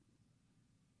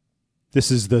This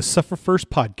is the Suffer First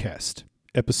Podcast,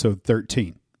 episode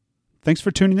 13. Thanks for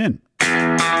tuning in.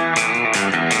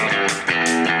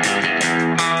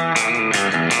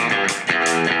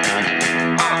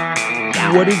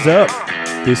 What is up?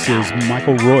 This is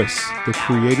Michael Royce, the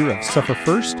creator of Suffer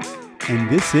First, and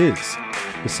this is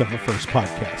the Suffer First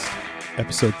Podcast,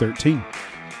 episode 13.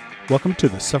 Welcome to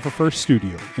the Suffer First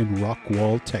studio in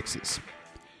Rockwall, Texas.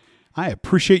 I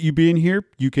appreciate you being here.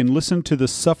 You can listen to the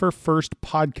Suffer First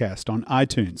podcast on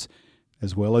iTunes,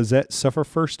 as well as at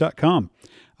sufferfirst.com.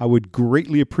 I would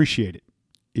greatly appreciate it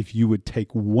if you would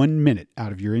take 1 minute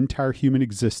out of your entire human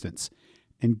existence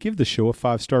and give the show a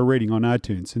 5-star rating on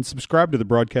iTunes and subscribe to the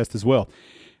broadcast as well.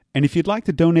 And if you'd like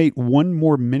to donate 1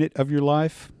 more minute of your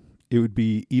life, it would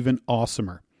be even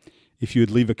awesomer if you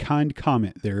would leave a kind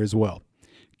comment there as well.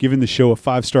 Giving the show a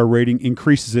 5-star rating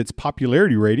increases its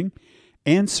popularity rating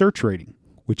and search rating,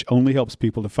 which only helps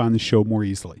people to find the show more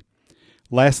easily.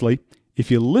 Lastly,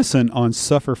 if you listen on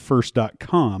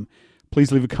sufferfirst.com,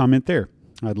 please leave a comment there.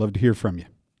 I'd love to hear from you.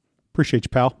 Appreciate you,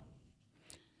 pal.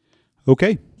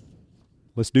 Okay,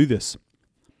 let's do this.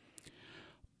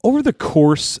 Over the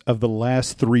course of the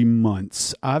last 3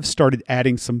 months, I've started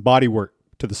adding some body work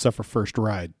to the Suffer First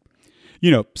ride.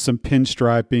 You know, some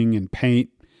pinstriping and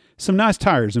paint, some nice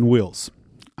tires and wheels.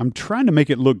 I'm trying to make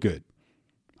it look good.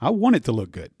 I want it to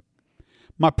look good.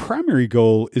 My primary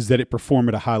goal is that it perform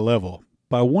at a high level,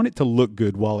 but I want it to look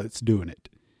good while it's doing it.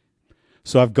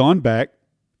 So I've gone back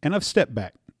and I've stepped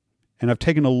back and I've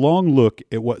taken a long look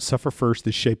at what Suffer First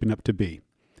is shaping up to be.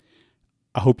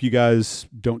 I hope you guys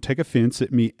don't take offense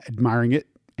at me admiring it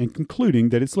and concluding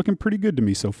that it's looking pretty good to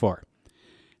me so far.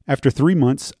 After 3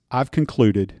 months, I've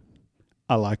concluded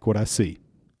I like what I see.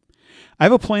 I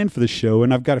have a plan for the show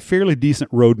and I've got a fairly decent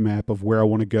roadmap of where I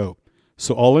want to go.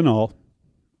 So all in all,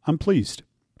 I'm pleased.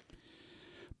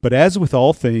 But as with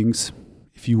all things,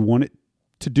 if you want it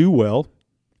to do well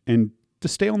and to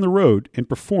stay on the road and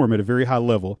perform at a very high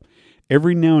level,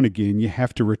 every now and again you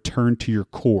have to return to your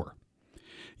core.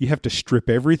 You have to strip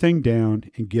everything down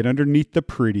and get underneath the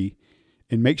pretty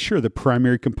and make sure the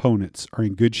primary components are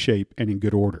in good shape and in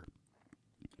good order.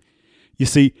 You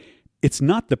see, it's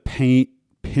not the paint,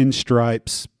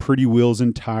 pinstripes, pretty wheels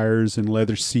and tires and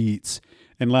leather seats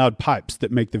and loud pipes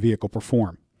that make the vehicle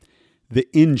perform. The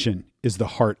engine is the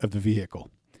heart of the vehicle.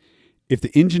 If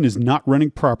the engine is not running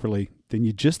properly, then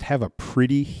you just have a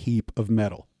pretty heap of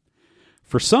metal.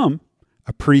 For some,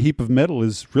 a pretty heap of metal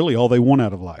is really all they want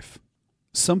out of life.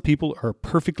 Some people are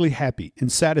perfectly happy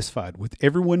and satisfied with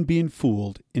everyone being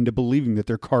fooled into believing that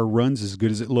their car runs as good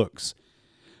as it looks.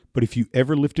 But if you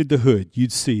ever lifted the hood,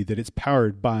 you'd see that it's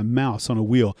powered by a mouse on a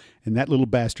wheel, and that little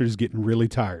bastard is getting really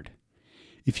tired.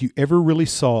 If you ever really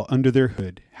saw under their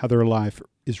hood how their life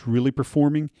is really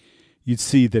performing, you'd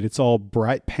see that it's all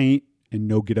bright paint and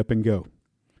no get up and go.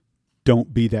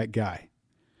 Don't be that guy.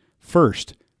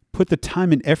 First, put the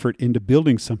time and effort into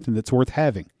building something that's worth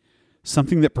having,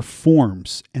 something that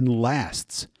performs and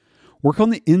lasts. Work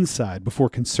on the inside before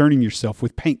concerning yourself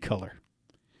with paint color.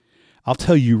 I'll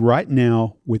tell you right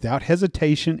now, without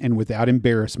hesitation and without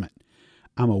embarrassment,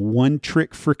 I'm a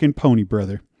one-trick frickin' pony,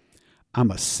 brother. I'm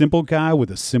a simple guy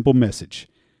with a simple message.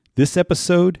 This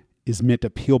episode is meant to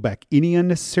peel back any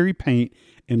unnecessary paint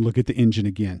and look at the engine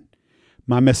again.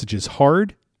 My message is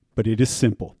hard, but it is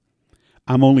simple.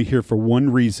 I'm only here for one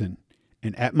reason,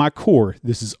 and at my core,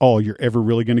 this is all you're ever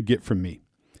really going to get from me.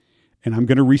 And I'm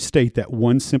going to restate that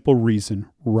one simple reason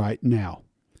right now.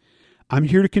 I'm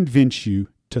here to convince you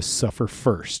to suffer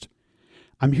first.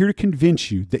 I'm here to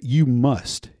convince you that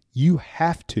you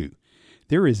have to.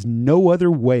 There is no other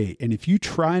way, and if you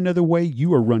try another way,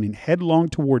 you are running headlong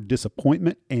toward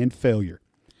disappointment and failure.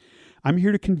 I'm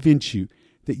here to convince you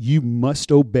that you must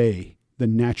obey the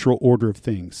natural order of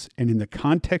things. And in the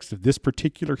context of this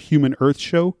particular Human Earth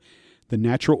show, the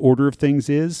natural order of things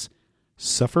is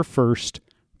suffer first,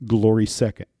 glory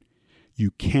second.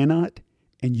 You cannot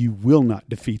and you will not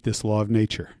defeat this law of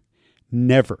nature.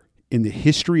 Never in the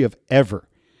history of ever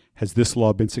has this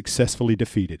law been successfully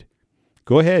defeated.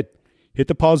 Go ahead. Hit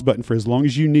the pause button for as long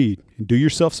as you need and do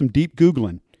yourself some deep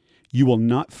Googling. You will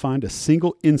not find a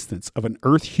single instance of an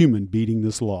earth human beating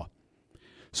this law.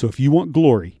 So if you want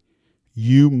glory,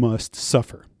 you must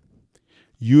suffer.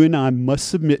 You and I must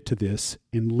submit to this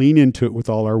and lean into it with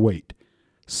all our weight.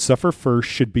 Suffer first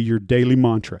should be your daily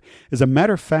mantra. As a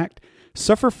matter of fact,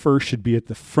 suffer first should be at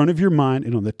the front of your mind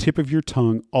and on the tip of your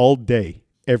tongue all day,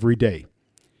 every day.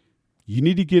 You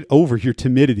need to get over your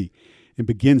timidity and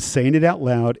begin saying it out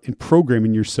loud and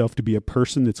programming yourself to be a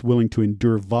person that's willing to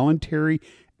endure voluntary,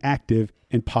 active,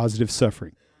 and positive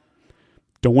suffering.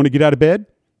 Don't want to get out of bed?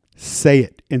 Say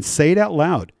it, and say it out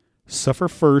loud. Suffer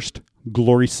first,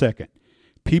 glory second.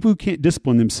 People who can't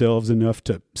discipline themselves enough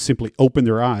to simply open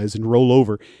their eyes and roll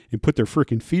over and put their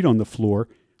freaking feet on the floor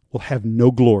will have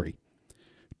no glory.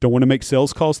 Don't want to make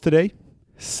sales calls today?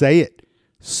 Say it.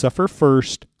 Suffer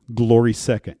first, glory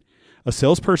second. A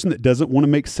salesperson that doesn't want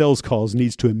to make sales calls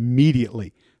needs to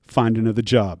immediately find another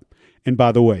job. And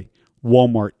by the way,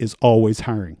 Walmart is always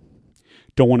hiring.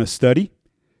 Don't want to study?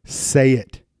 Say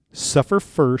it. Suffer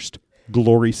first,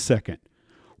 glory second.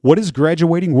 What is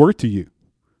graduating worth to you?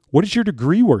 What is your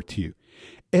degree worth to you?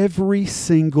 Every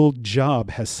single job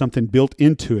has something built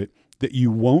into it that you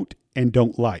won't and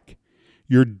don't like.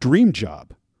 Your dream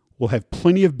job will have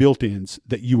plenty of built-ins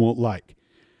that you won't like,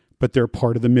 but they're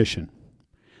part of the mission.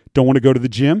 Don't want to go to the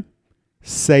gym?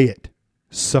 Say it.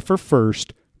 Suffer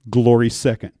first, glory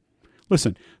second.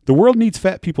 Listen, the world needs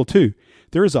fat people too.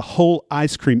 There is a whole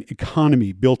ice cream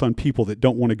economy built on people that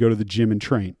don't want to go to the gym and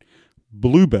train.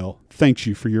 Bluebell thanks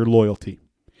you for your loyalty.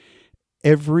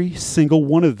 Every single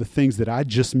one of the things that I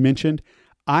just mentioned,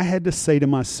 I had to say to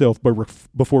myself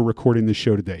before recording this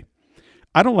show today.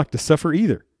 I don't like to suffer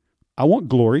either. I want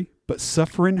glory, but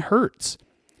suffering hurts.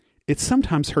 It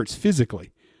sometimes hurts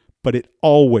physically, but it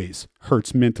always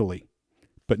hurts mentally.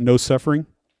 But no suffering,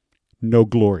 no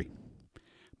glory.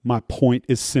 My point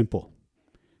is simple.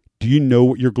 Do you know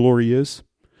what your glory is?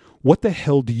 What the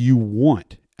hell do you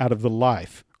want out of the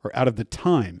life or out of the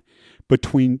time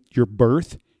between your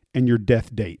birth and your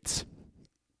death dates?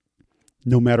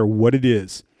 No matter what it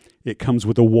is, it comes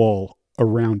with a wall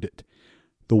around it.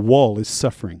 The wall is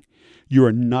suffering. You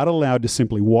are not allowed to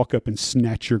simply walk up and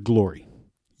snatch your glory.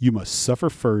 You must suffer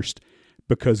first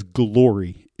because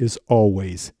glory is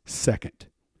always second.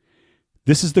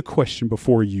 This is the question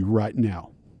before you right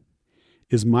now.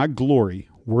 Is my glory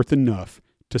worth enough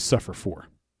to suffer for?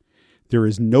 There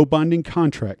is no binding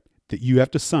contract that you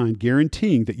have to sign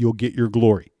guaranteeing that you'll get your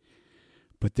glory.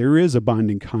 But there is a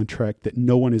binding contract that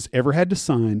no one has ever had to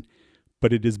sign,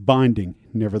 but it is binding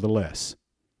nevertheless.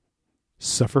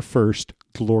 Suffer first,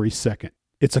 glory second.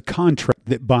 It's a contract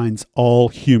that binds all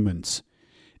humans.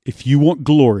 If you want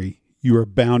glory, you are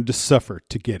bound to suffer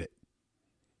to get it.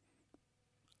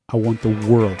 I want the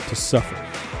world to suffer.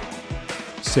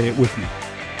 Say it with me.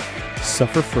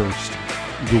 Suffer first,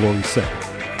 glory second.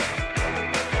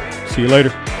 See you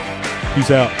later. Peace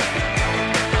out.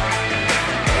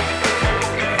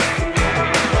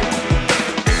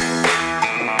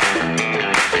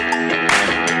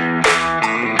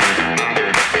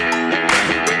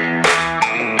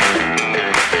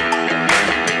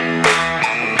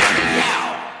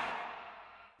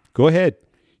 Go ahead,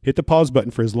 hit the pause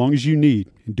button for as long as you need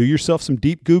and do yourself some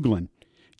deep Googling